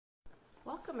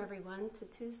Welcome everyone to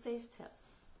Tuesday's tip.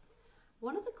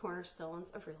 One of the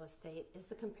cornerstones of real estate is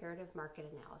the Comparative Market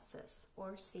Analysis,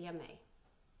 or CMA.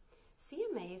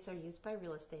 CMAs are used by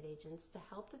real estate agents to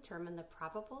help determine the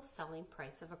probable selling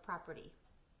price of a property.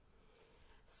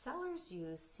 Sellers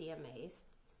use CMAs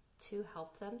to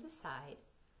help them decide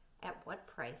at what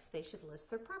price they should list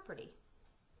their property.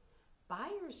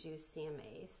 Buyers use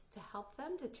CMAs to help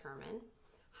them determine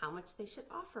how much they should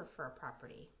offer for a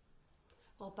property.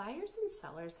 While buyers and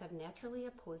sellers have naturally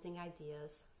opposing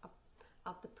ideas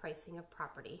of the pricing of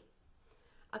property,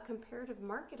 a comparative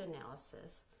market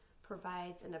analysis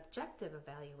provides an objective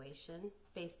evaluation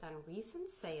based on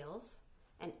recent sales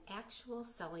and actual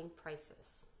selling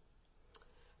prices.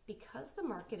 Because the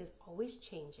market is always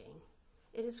changing,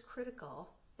 it is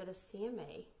critical that a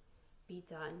CMA be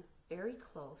done very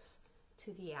close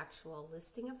to the actual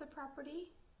listing of the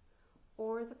property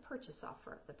or the purchase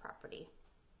offer of the property.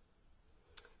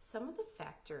 Some of the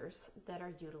factors that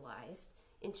are utilized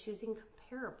in choosing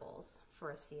comparables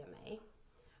for a CMA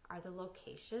are the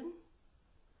location,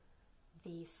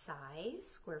 the size,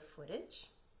 square footage,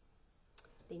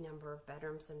 the number of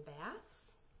bedrooms and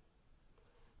baths,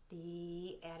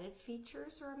 the added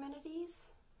features or amenities.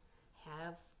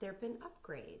 Have there been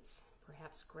upgrades?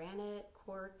 Perhaps granite,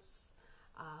 quartz,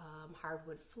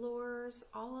 hardwood floors,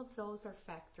 all of those are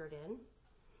factored in.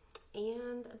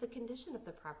 And the condition of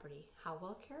the property, how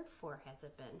well cared for has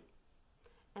it been?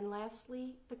 And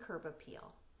lastly, the curb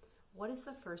appeal. What is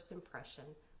the first impression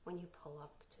when you pull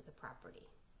up to the property?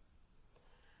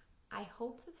 I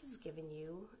hope this has given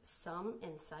you some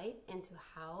insight into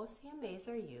how CMAs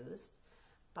are used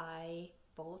by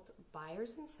both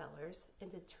buyers and sellers in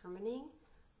determining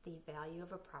the value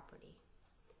of a property.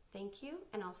 Thank you,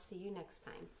 and I'll see you next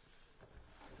time.